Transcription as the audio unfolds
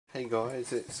Hey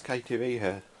guys, it's KTV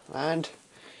here, and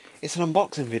it's an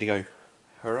unboxing video.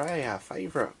 Hooray, our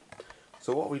favourite.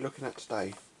 So what are we looking at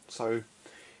today? So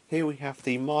here we have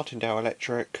the Martindale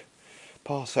Electric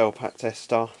Hpat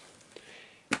tester.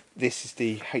 This is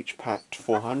the Hpat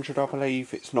 400, I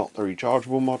believe. It's not the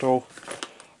rechargeable model.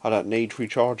 I don't need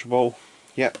rechargeable.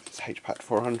 Yep, it's Hpat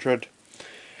 400.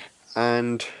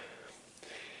 And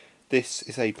this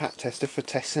is a pat tester for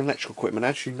testing electrical equipment.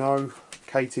 As you know,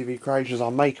 KTV Creations, I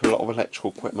make a lot of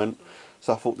electrical equipment,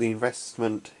 so I thought the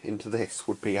investment into this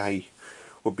would be a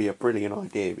brilliant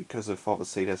idea, because of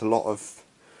obviously there's a lot of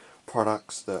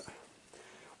products that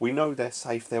we know they're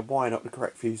safe, they're wired up the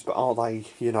correct fuse, but are they,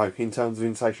 you know, in terms of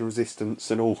insulation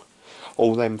resistance and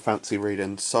all them fancy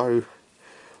readings. So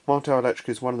Martindale Electric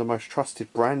is one of the most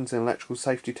trusted brands in electrical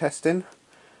safety testing.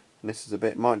 And this is a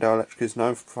bit, Martindale Electric is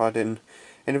known for providing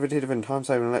innovative and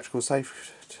time-saving electrical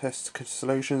safe test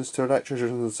solutions to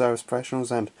electricians and service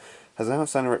professionals, and has an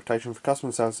outstanding reputation for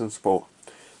customer service and support.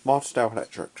 Martindale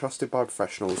Electric, trusted by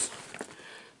professionals.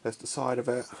 There's the side of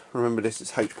it. Remember, this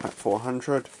is Hpat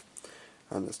 400,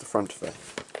 and there's the front of it.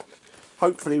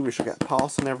 Hopefully we should get a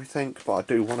pass on everything, but I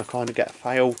do want to kind of get a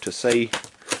fail to see.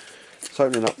 So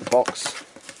opening up the box,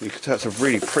 you can tell it's a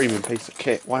really premium piece of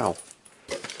kit. Wow.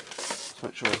 Let's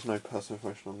make sure there's no personal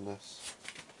information on this.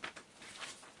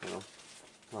 Hang on.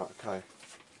 Right, okay.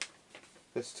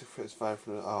 This certificate is valid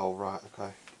from the... Oh, right,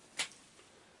 okay.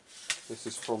 This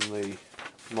is from the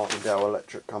Martindale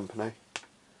Electric Company.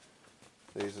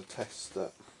 These are tests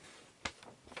that...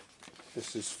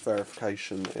 This is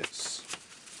verification. It's...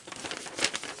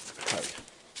 Okay.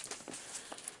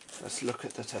 Let's look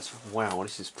at the test. Wow,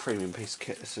 this is premium piece of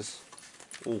kit. This is...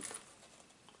 Ooh.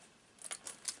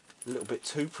 A little bit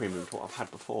too premium to what I've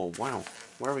had before. Wow.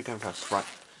 Where are we going first? Right.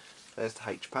 There's the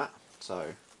Hpat.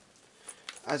 So,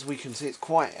 as we can see, it's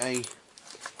quite a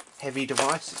heavy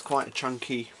device. It's quite a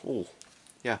chunky. Oh,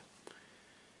 yeah.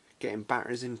 Getting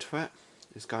batteries into it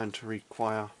is going to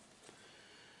require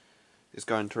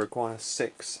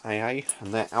 6 AA,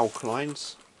 and they're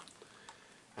alkalines.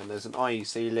 And there's an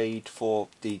IEC lead for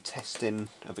the testing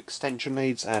of extension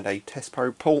leads, and a test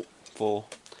probe port for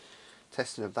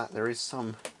testing of that. There is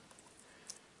some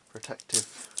protective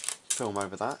film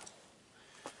over that,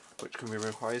 which can be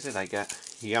real quite easy. They get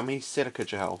yummy silica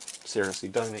gel. Seriously,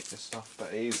 don't eat this stuff,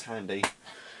 but it is handy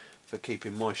for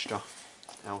keeping moisture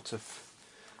out of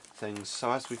things.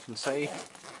 So as we can see,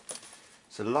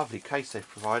 it's a lovely case they've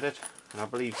provided, and I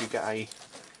believe you get a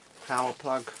power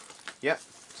plug. Yep,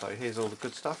 so here's all the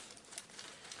good stuff.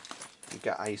 You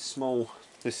get a small,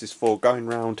 this is for going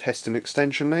round testing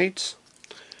extension leads.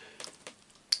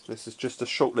 This is just a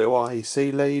short little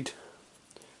IEC lead,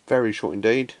 very short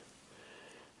indeed.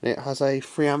 It has a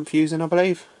 3 amp fuse in, I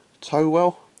believe, tow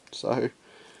well, so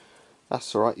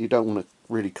that's alright. You don't want to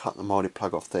really cut the molded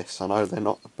plug off this. I know they're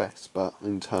not the best, but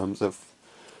in terms of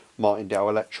Martindale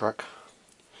Electric,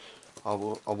 I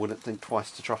wouldn't think twice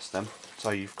to trust them.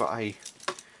 So you've got a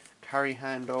carry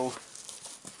handle,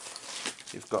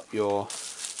 you've got your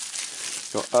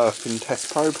earthing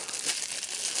test probe,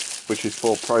 which is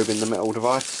for probing the metal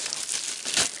device,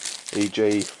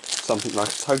 e.g. something like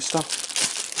a toaster.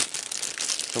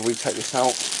 So we take this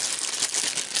out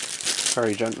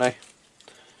very gently.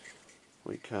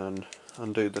 We can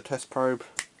undo the test probe.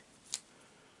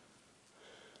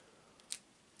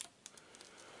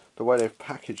 The way they've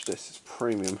packaged this is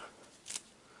premium,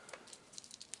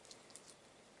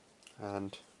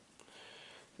 and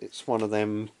it's one of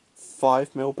them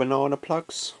 5mm banana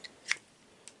plugs,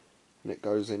 and it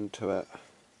goes into it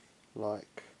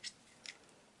like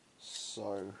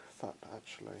so. In fact,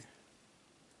 actually,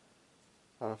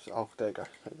 oh, there you go,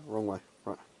 wrong way,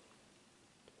 right.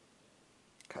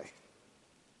 Okay.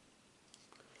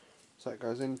 So it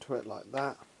goes into it like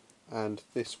that, and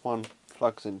this one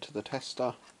plugs into the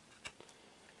tester.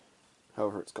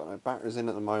 However, it's got no batteries in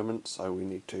at the moment, so we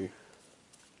need to,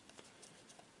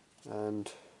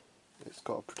 and it's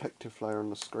got a protective layer on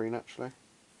the screen actually,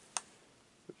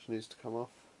 which needs to come off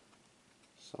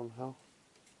somehow.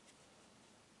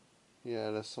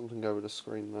 Yeah, there's something over the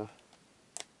screen there.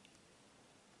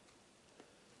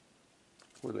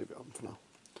 We'll leave it on for now.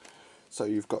 So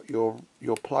you've got your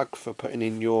plug for putting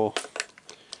in your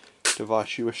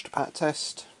device you wish to pat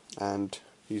test, and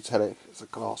you tell it it's a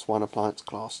class 1 appliance,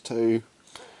 class 2.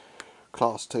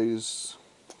 Class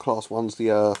 1's the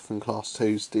earth, and class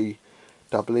 2's the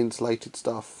double insulated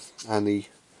stuff, and the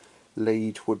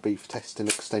lead would be for testing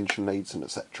extension leads and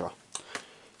etc.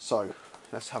 So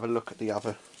let's have a look at the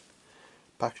other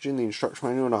packaging, the instruction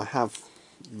manual. And I have,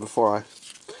 before I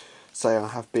say I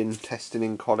have been testing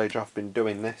in college, I've been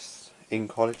doing this in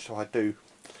college, so I do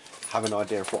have an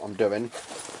idea of what I'm doing.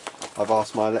 I've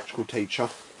asked my electrical teacher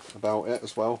about it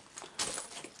as well,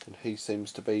 and he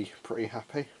seems to be pretty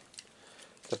happy.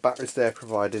 The batteries they're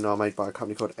providing are made by a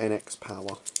company called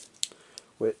Hpat,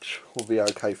 which will be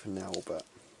okay for now, but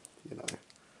you know,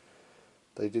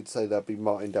 they did say there'd be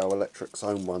Martindale Electric's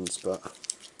own ones, but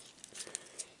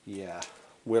yeah,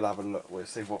 we'll have a look. We'll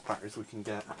see what batteries we can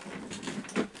get,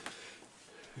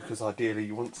 because ideally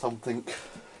you want something.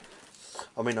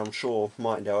 I mean, I'm sure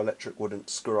Martindale Electric wouldn't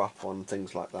screw up on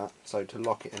things like that. So to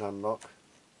lock it and unlock,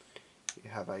 you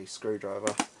have a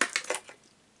screwdriver.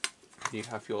 You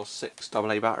have your 6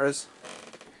 AA batteries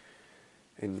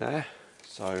in there.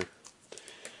 So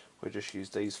we'll just use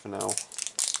these for now.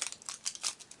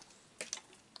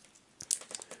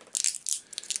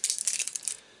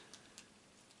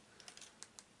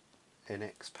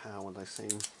 Hpat, they seem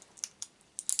to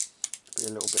be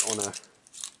a little bit on a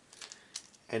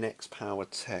Hpat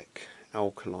Tech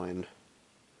alkaline.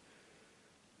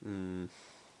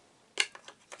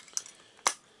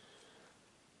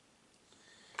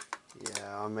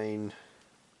 Yeah, I mean,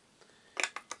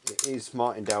 it is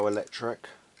Martindale Electric.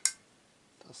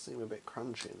 Does seem a bit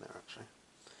crunchy in there actually.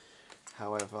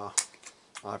 However,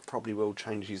 I probably will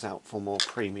change these out for more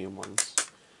premium ones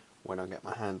when I get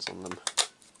my hands on them,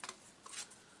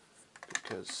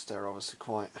 because they're obviously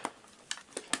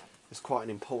it's quite an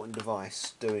important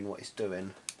device doing what it's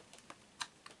doing.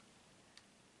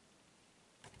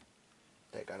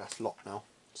 There you go, that's locked now.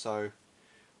 So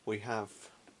we have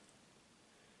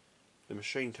the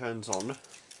machine turns on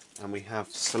and we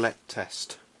have select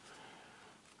test.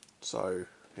 So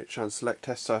it shows select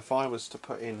test. So if I was to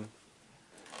put in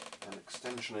an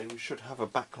extension in, we should have a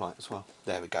backlight as well.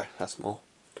 There we go, that's more.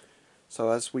 So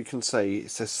as we can see,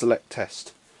 it says select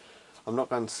test. I'm not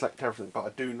going to select everything, but I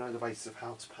do know the basis of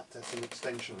how to pat test an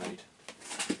extension lead.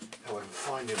 However,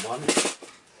 finding one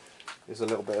is a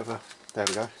little bit of a... There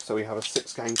we go. So we have a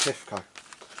 6-gain TIFCO.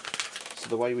 So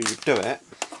the way we would do it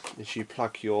is you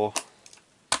plug your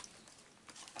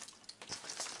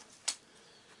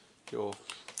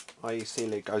IEC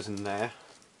lead goes in there,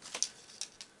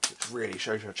 which really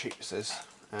shows you how cheap this is,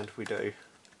 and we do.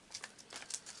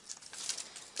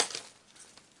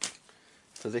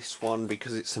 For this one,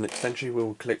 because it's an extension,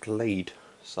 we'll click lead.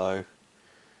 So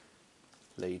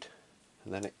lead,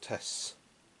 and then it tests.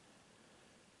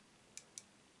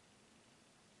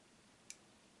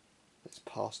 It's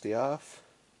past the earth.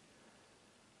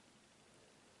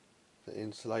 The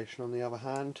insulation, on the other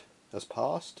hand, has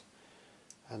passed,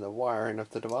 and the wiring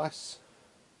of the device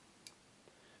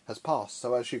has passed.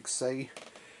 So as you can see,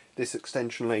 this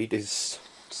extension lead is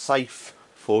safe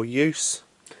for use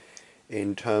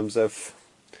in terms of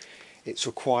it's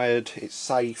required, it's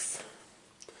safe.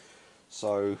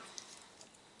 So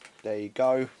there you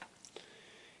go,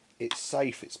 it's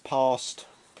safe, it's passed,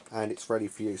 and it's ready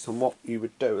for use. And what you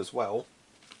would do as well,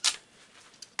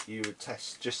 you would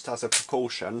test, just as a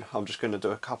precaution, I'm just going to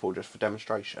do a couple just for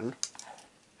demonstration.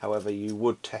 However, you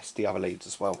would test the other leads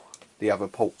as well, the other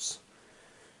ports.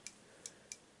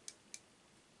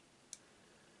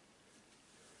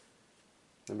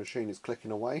 The machine is clicking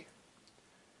away.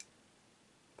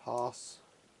 Pass.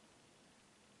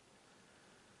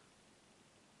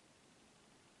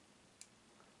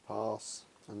 Pass.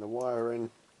 And the wiring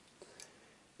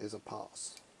is a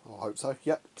pass. I hope so.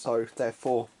 Yep. So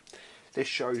therefore, this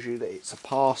shows you that it's a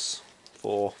pass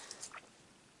for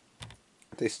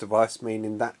this device,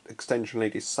 meaning that extension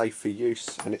lead is safe for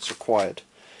use and it's required.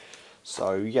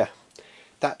 So yeah,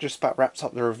 that just about wraps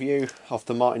up the review of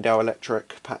the Martindale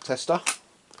Electric Hpat tester.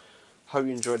 Hope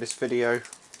you enjoyed this video,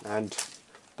 and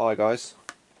bye guys.